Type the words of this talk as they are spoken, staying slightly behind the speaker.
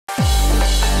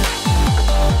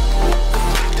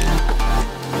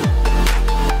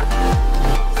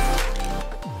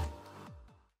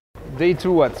Day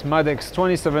 2 at MADEX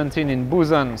 2017 in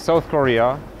Busan, South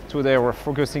Korea. Today we're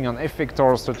focusing on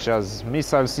effectors such as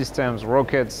missile systems,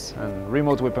 rockets and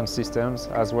remote weapon systems,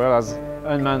 as well as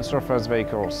unmanned surface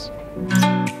vehicles.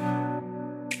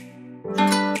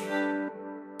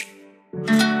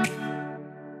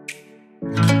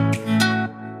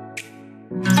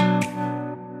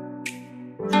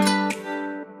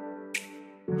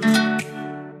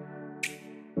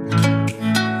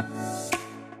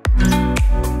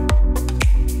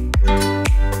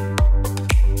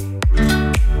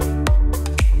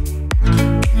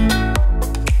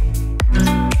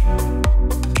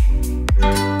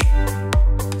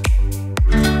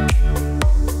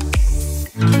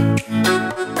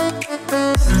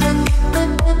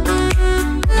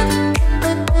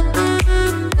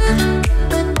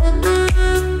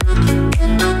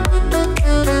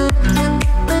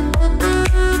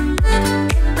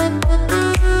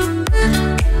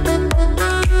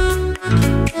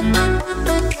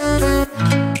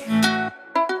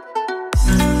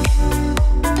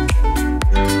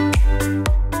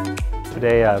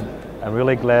 Today, I'm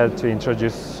really glad to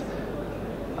introduce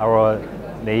our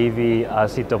Navy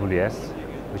RCWS,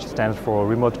 which stands for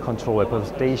Remote Control Weapon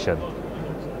Station.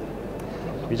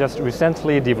 We just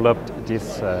recently developed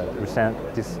this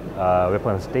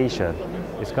weapon station.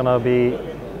 It's going to be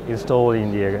installed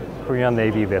in the Korean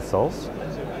Navy vessels.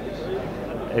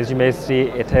 As you may see,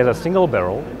 it has a single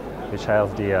barrel, which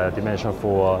has the dimension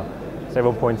for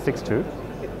 7.62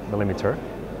 millimeter.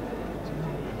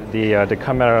 The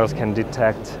cameras can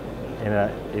detect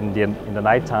in the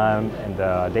nighttime and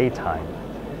the daytime.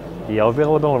 The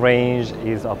available range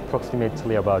is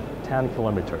approximately about 10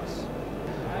 kilometers.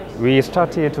 We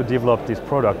started to develop this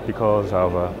product because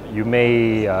of, you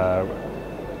may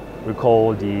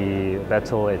recall the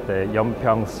battle at the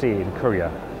Yeonpyeong Sea in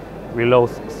Korea. We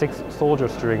lost 6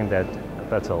 soldiers during that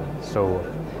battle. So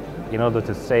in order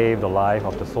to save the life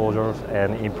of the soldiers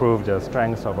and improve the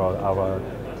strength of our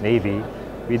Navy,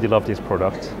 we developed this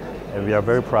product, and we are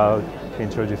very proud to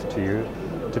introduce to you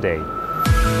today.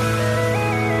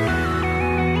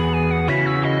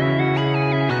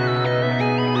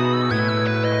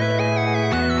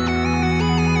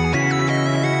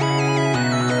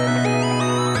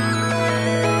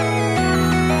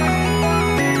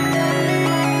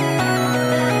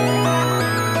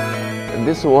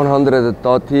 This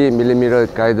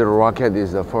 130mm guided rocket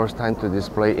is the first time to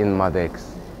display in MADEX.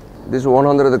 This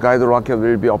 100 guided rocket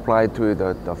will be applied to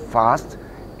the fast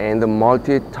and the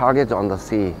multi-target on the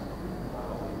sea.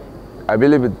 I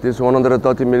believe this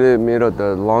 130mm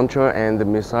the launcher and the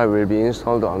missile will be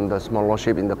installed on the smaller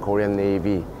ship in the Korean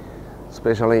Navy,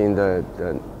 especially in the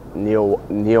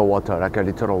near water, like a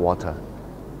little water.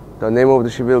 The name of the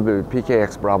ship will be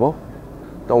PKX-Bravo.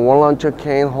 The one launcher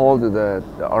can hold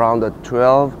around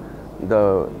 12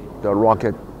 the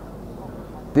rocket.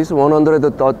 This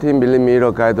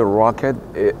 130mm guided rocket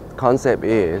concept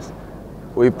is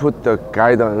we put the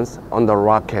guidance on the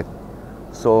rocket,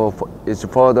 so it's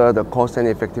further the cost and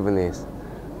effectiveness.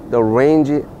 The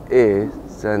range is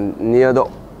near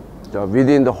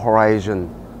within the horizon,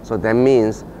 so that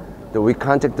means that we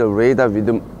contact the radar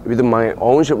with my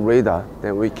own ship radar,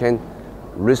 then we can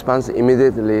respond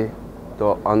immediately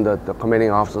on the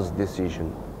commanding officer's decision.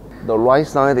 The right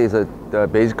side is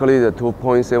basically the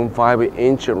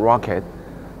 2.75-inch rocket.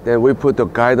 Then we put the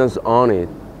guidance on it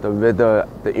with the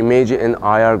image and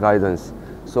IR guidance.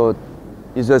 So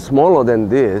it's smaller than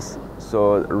this,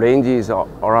 so range is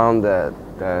around the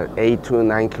 8 to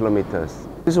 9 kilometers.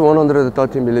 This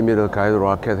 130mm guided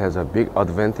rocket has a big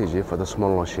advantage for the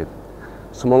smaller ship.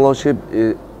 Smaller ship,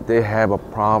 they have a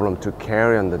problem to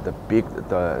carry on the big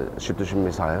ship-to-ship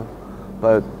missile.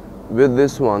 But with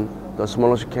this one, the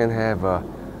smaller ship can have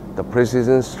the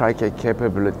precision strike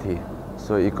capability.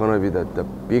 So it's going to be the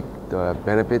big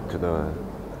benefit to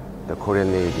the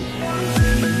Korean Navy.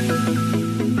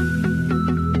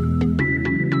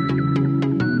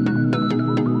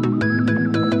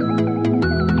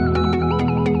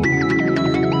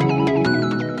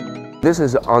 This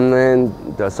is unmanned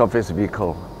surface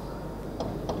vehicle.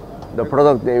 The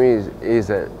product name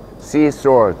is Sea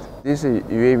Sword. This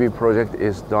UAV project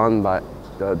is done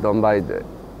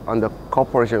under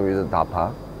cooperation with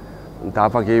DAPA.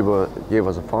 DAPA gave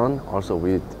us a fund, also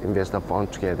we invest a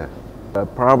fund together. The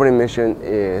primary mission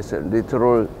is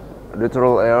littoral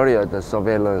area, the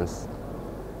surveillance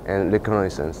and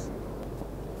reconnaissance.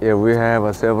 Yeah, we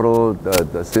have several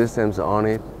the systems on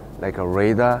it, like a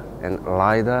radar and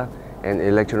LiDAR and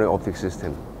electronic optic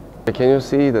system. Can you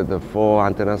see that the 4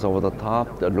 antennas over the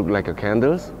top that look like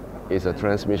candles? Is a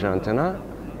transmission antenna,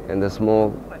 and the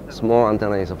small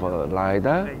antenna is for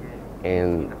LiDAR,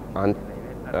 and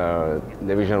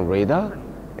navigation radar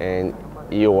and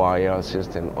EOIR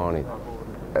system on it.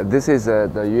 This is the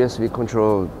USB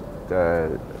control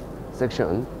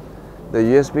section. The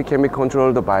USB can be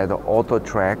controlled by the auto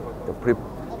track.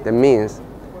 That means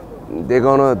they're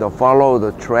gonna follow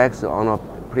the tracks on a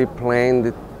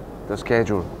pre-planned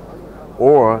schedule,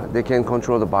 or they can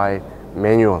control it by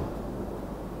manual.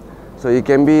 So it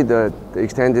can be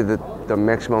extended the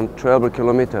maximum 12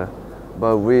 kilometer,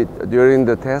 but during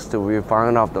the test we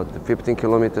found out that the 15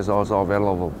 kilometers also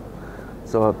available.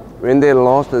 So when they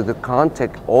lost the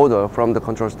contact order from the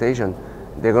control station,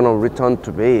 they're gonna return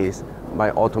to base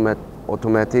by automatic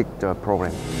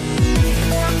program.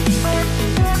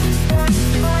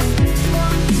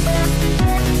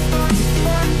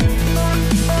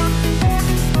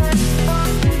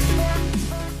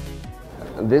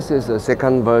 This is the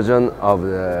second version of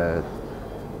the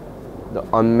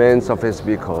unmanned surface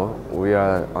vehicle. We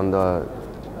are on the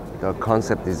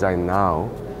concept design now.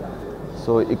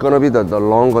 So it's gonna be the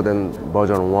longer than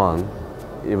version 1.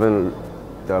 Even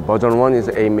the version 1 is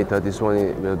 8 meter, this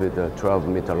one will be the 12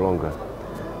 meter longer.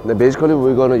 Now basically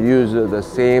we're gonna use the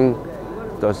same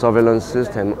surveillance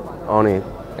system on it,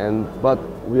 but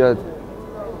we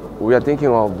are thinking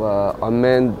of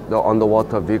unmanned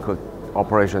underwater vehicle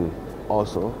operation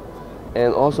also.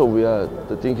 And also we are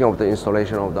thinking of the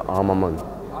installation of the armament,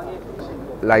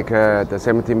 like the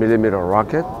 70 millimeter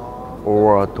rocket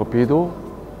or a torpedo,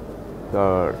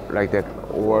 like that,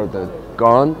 or the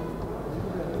gun,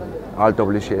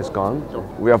 RWCS gun.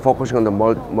 We are focusing on the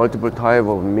multiple type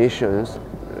of missions,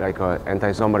 like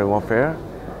anti-submarine warfare,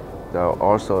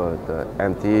 also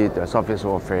the surface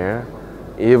warfare.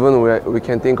 Even we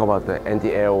can think about the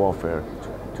anti-air warfare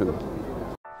too.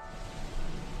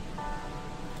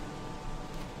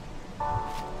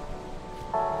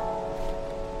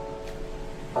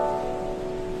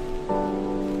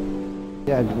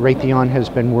 Yeah, Raytheon has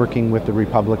been working with the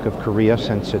Republic of Korea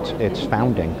since its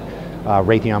founding.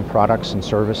 Raytheon products and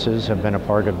services have been a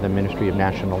part of the Ministry of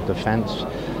National Defense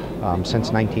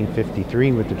since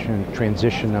 1953 with the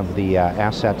transition of the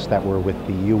assets that were with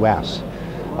the U.S.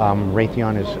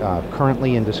 Raytheon is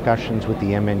currently in discussions with the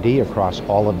MND across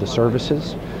all of the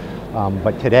services,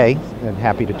 but today I'm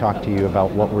happy to talk to you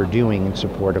about what we're doing in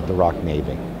support of the ROK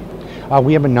Navy.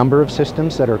 We have a number of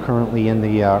systems that are currently in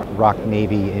the ROK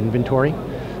Navy inventory.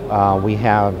 We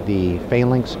have the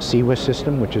Phalanx CWIS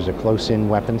system, which is a close-in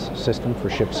weapons system for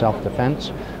ship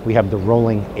self-defense. We have the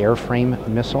rolling airframe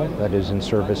missile that is in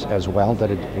service as well,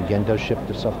 that again does ship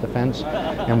to self-defense.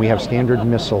 And we have Standard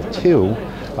Missile 2,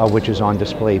 which is on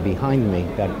display behind me,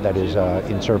 that is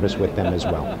in service with them as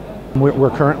well. We're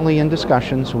currently in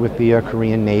discussions with the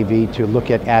Korean Navy to look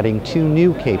at adding 2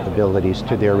 new capabilities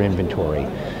to their inventory.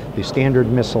 The Standard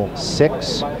Missile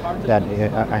 6 that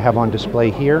I have on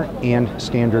display here, and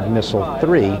Standard Missile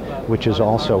 3, which is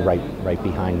also right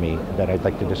behind me, that I'd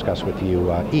like to discuss with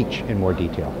you each in more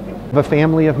detail. We have a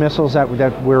family of missiles that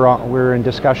we're in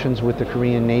discussions with the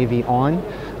Korean Navy on,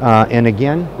 and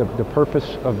again, the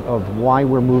purpose of why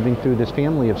we're moving through this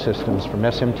family of systems from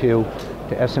SM-2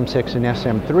 to SM-6 and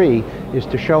SM-3 is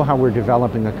to show how we're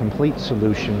developing a complete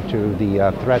solution to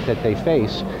the threat that they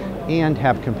face and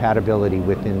have compatibility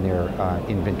within their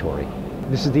inventory.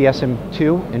 This is the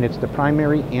SM-2, and it's the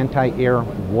primary anti-air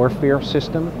warfare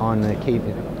system on the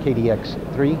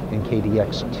KDX-III and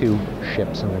KDX-II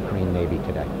ships in the Korean Navy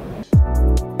today.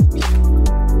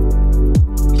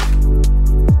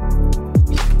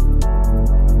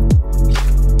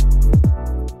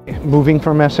 Moving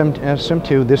from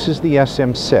SM-2, this is the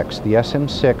SM-6. The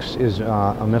SM-6 is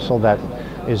a missile that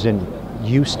is in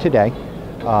use today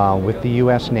with the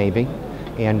U.S. Navy,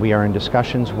 and we are in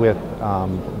discussions with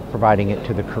providing it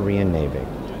to the Korean Navy.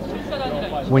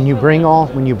 When you bring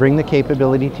the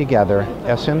capability together,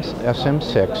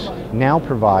 SM-6 now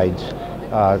provides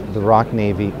the ROK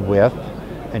Navy with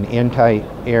an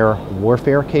anti-air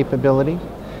warfare capability,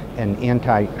 an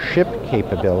anti-ship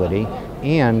capability,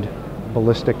 and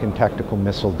ballistic and tactical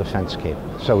missile defense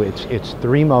capability. So it's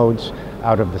 3 modes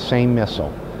out of the same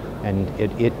missile. And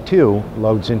it too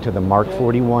loads into the Mark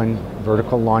 41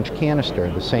 vertical launch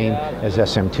canister, the same as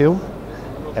SM-2,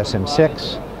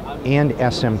 SM-6, and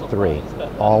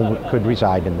SM-3. All could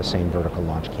reside in the same vertical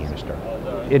launch canister.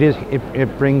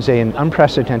 It brings an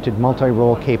unprecedented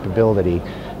multi-role capability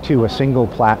to a single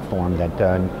platform that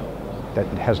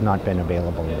has not been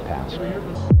available in the past.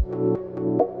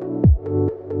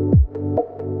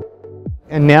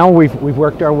 And now we've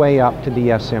worked our way up to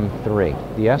the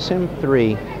SM-3. The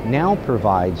SM-3 now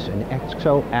provides an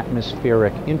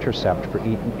exo-atmospheric intercept for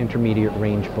intermediate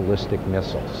range ballistic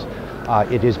missiles.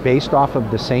 It is based off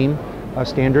of the same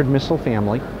Standard Missile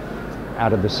family,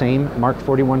 out of the same Mark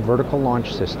 41 vertical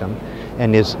launch system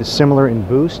and is similar in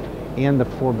boost and the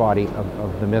forebody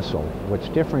of the missile. What's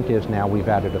different is now we've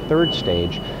added a third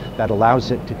stage that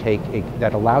allows it to take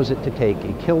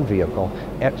a kill vehicle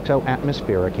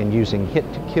exo-atmospheric, and using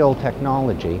hit-to-kill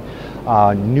technology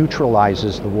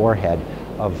neutralizes the warhead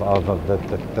of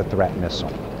the threat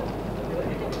missile.